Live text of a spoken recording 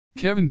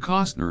Kevin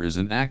Costner is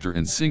an actor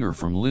and singer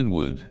from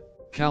Linwood,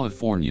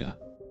 California.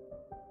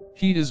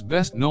 He is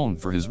best known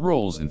for his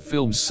roles in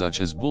films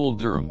such as Bull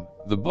Durham,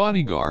 The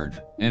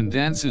Bodyguard, and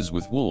Dances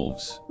with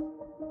Wolves.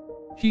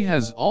 He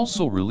has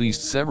also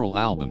released several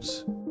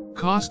albums.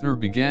 Costner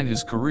began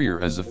his career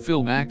as a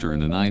film actor in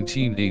the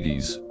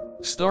 1980s,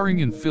 starring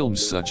in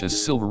films such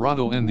as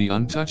Silverado and The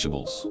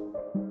Untouchables.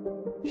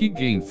 He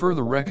gained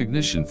further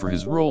recognition for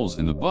his roles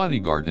in The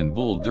Bodyguard and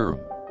Bull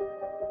Durham.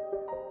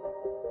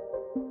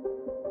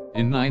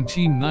 In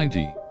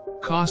 1990,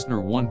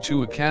 Costner won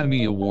 2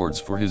 Academy Awards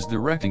for his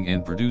directing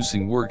and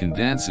producing work in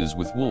Dances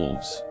with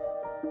Wolves.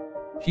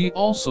 He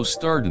also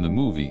starred in the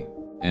movie,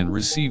 and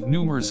received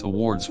numerous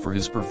awards for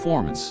his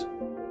performance.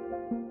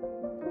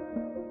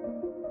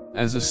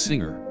 As a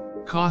singer,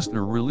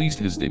 Costner released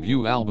his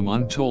debut album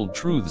Untold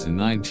Truths in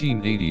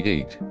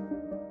 1988.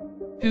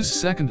 His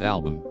second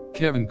album,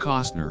 Kevin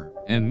Costner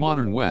and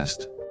Modern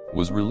West,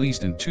 was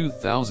released in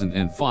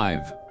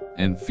 2005,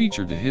 and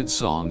featured the hit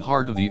song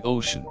Heart of the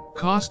Ocean.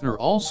 Costner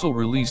also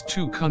released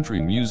 2 country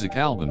music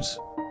albums,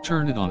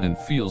 Turn It On and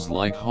Feels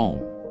Like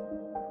Home.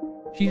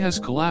 He has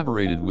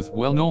collaborated with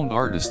well-known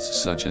artists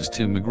such as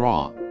Tim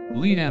McGraw,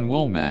 Leanne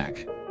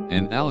Womack,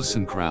 and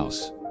Alison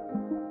Krauss.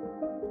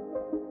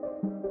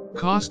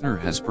 Costner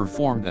has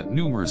performed at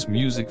numerous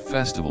music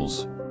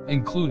festivals,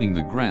 including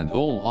the Grand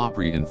Ole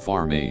Opry and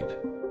Farm Aid.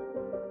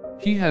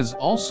 He has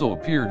also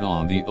appeared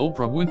on The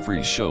Oprah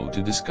Winfrey Show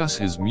to discuss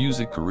his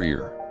music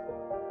career.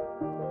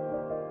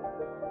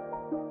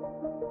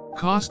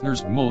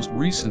 Costner's most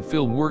recent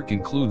film work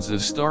includes a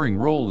starring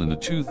role in the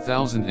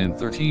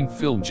 2013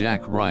 film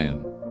Jack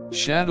Ryan,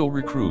 Shadow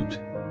Recruit.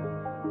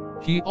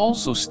 He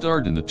also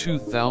starred in the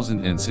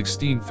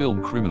 2016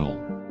 film Criminal,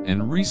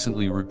 and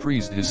recently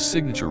reprised his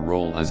signature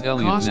role as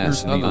Elliot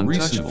Ness in The Untouchables. Costner's other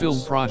recent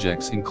film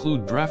projects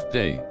include Draft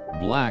Day,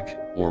 Black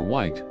or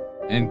White,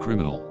 and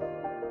Criminal.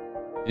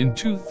 In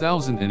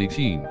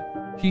 2018,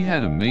 he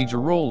had a major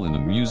role in the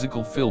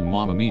musical film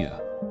Mamma Mia.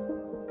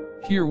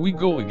 Here We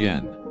Go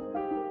Again.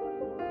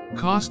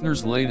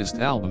 Costner's latest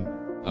album,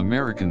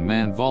 American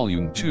Man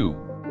Volume 2,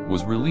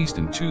 was released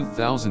in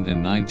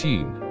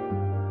 2019.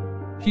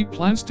 He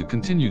plans to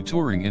continue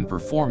touring and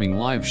performing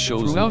live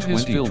shows throughout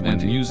his film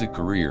and music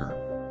career.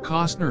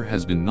 Costner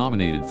has been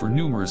nominated for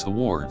numerous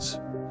awards,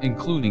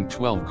 including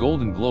 12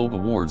 Golden Globe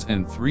Awards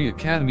and 3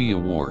 Academy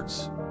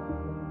Awards.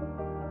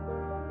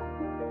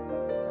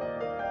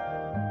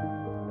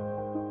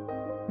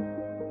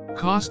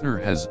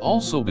 Costner has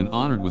also been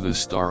honored with a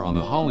star on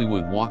the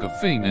Hollywood Walk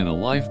of Fame and a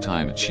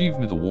Lifetime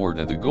Achievement Award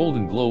at the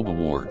Golden Globe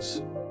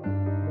Awards.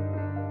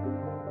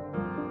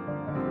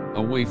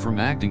 Away from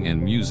acting and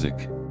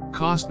music,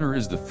 Costner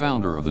is the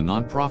founder of the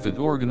nonprofit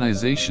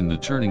organization The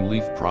Turning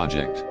Leaf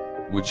Project,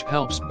 which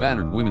helps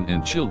battered women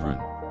and children.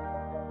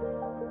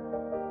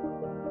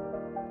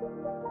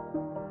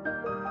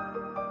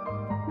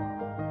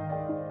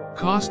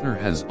 Costner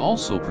has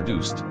also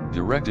produced,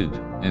 directed,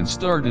 and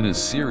starred in a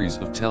series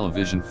of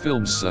television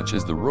films such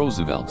as The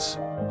Roosevelts,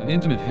 An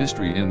Intimate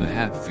History in the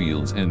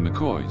Hatfields and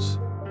McCoys.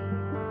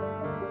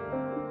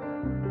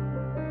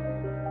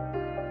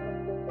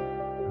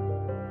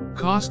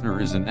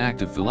 Costner is an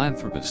active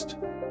philanthropist.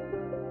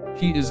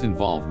 He is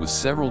involved with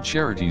several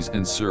charities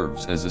and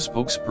serves as a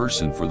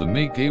spokesperson for the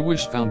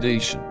Make-A-Wish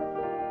Foundation.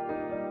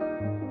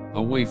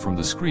 Away from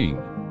the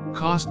screen,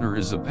 Costner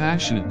is a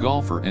passionate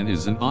golfer and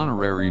is an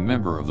honorary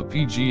member of the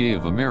PGA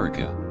of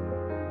America.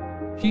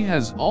 He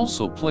has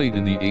also played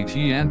in the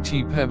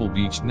AT&T Pebble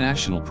Beach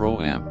National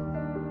Pro-Am.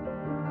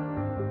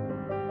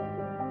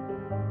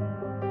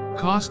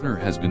 Costner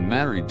has been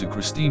married to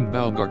Christine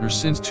Baumgartner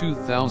since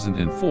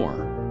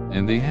 2004,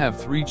 and they have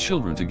 3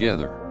 children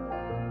together.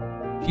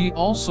 He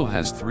also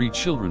has 3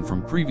 children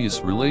from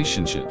previous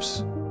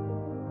relationships.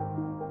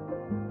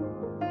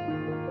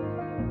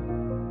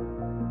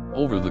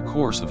 Over the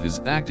course of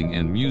his acting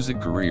and music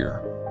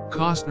career,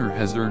 Costner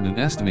has earned an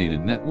estimated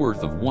net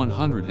worth of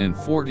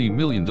 $140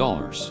 million.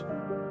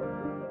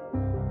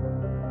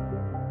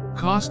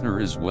 Costner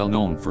is well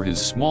known for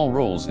his small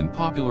roles in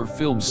popular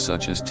films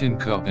such as Tin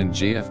Cup and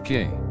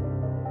JFK.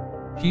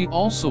 He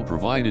also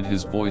provided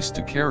his voice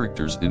to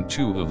characters in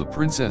 2 of the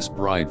Princess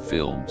Bride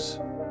films.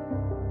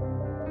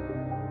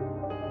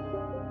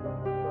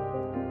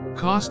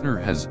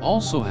 Costner has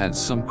also had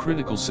some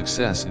critical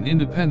success in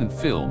independent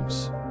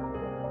films.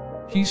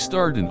 He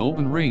starred in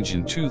Open Range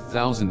in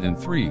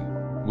 2003,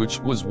 which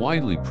was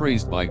widely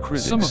praised by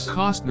critics. Some of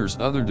Costner's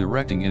other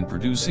directing and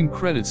producing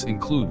credits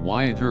include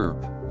Wyatt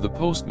Earp, The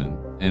Postman,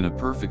 and A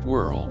Perfect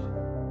World.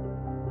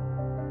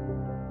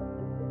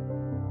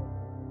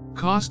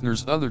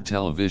 Costner's other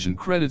television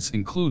credits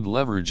include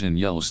Leverage and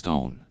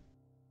Yellowstone.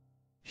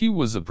 He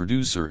was a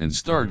producer and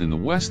starred in the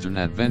Western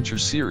Adventure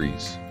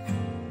series.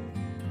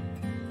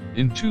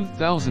 In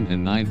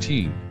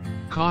 2019,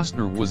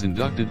 Costner was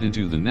inducted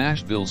into the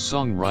Nashville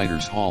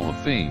Songwriters Hall of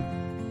Fame.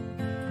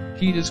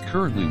 He is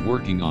currently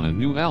working on a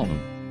new album,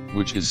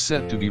 which is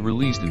set to be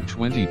released in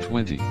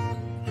 2020.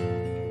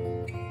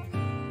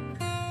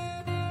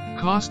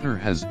 Costner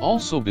has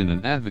also been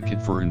an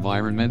advocate for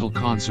environmental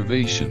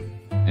conservation.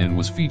 and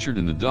was featured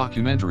in the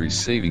documentary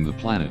Saving the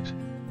Planet,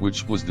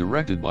 which was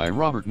directed by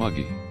Robert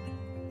Muggy.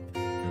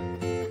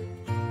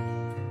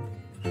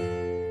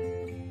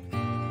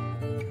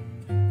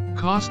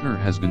 Costner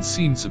has been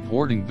seen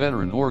supporting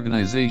veteran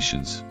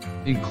organizations,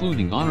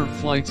 including Honor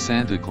Flight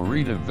Santa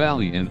Clarita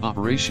Valley and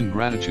Operation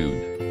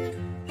Gratitude.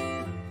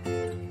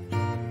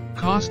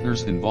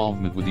 Costner's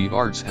involvement with the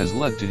arts has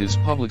led to his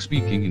public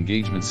speaking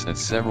engagements at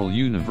several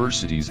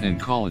universities and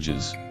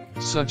colleges,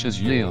 such as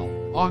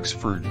Yale,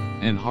 Oxford,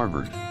 and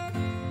Harvard.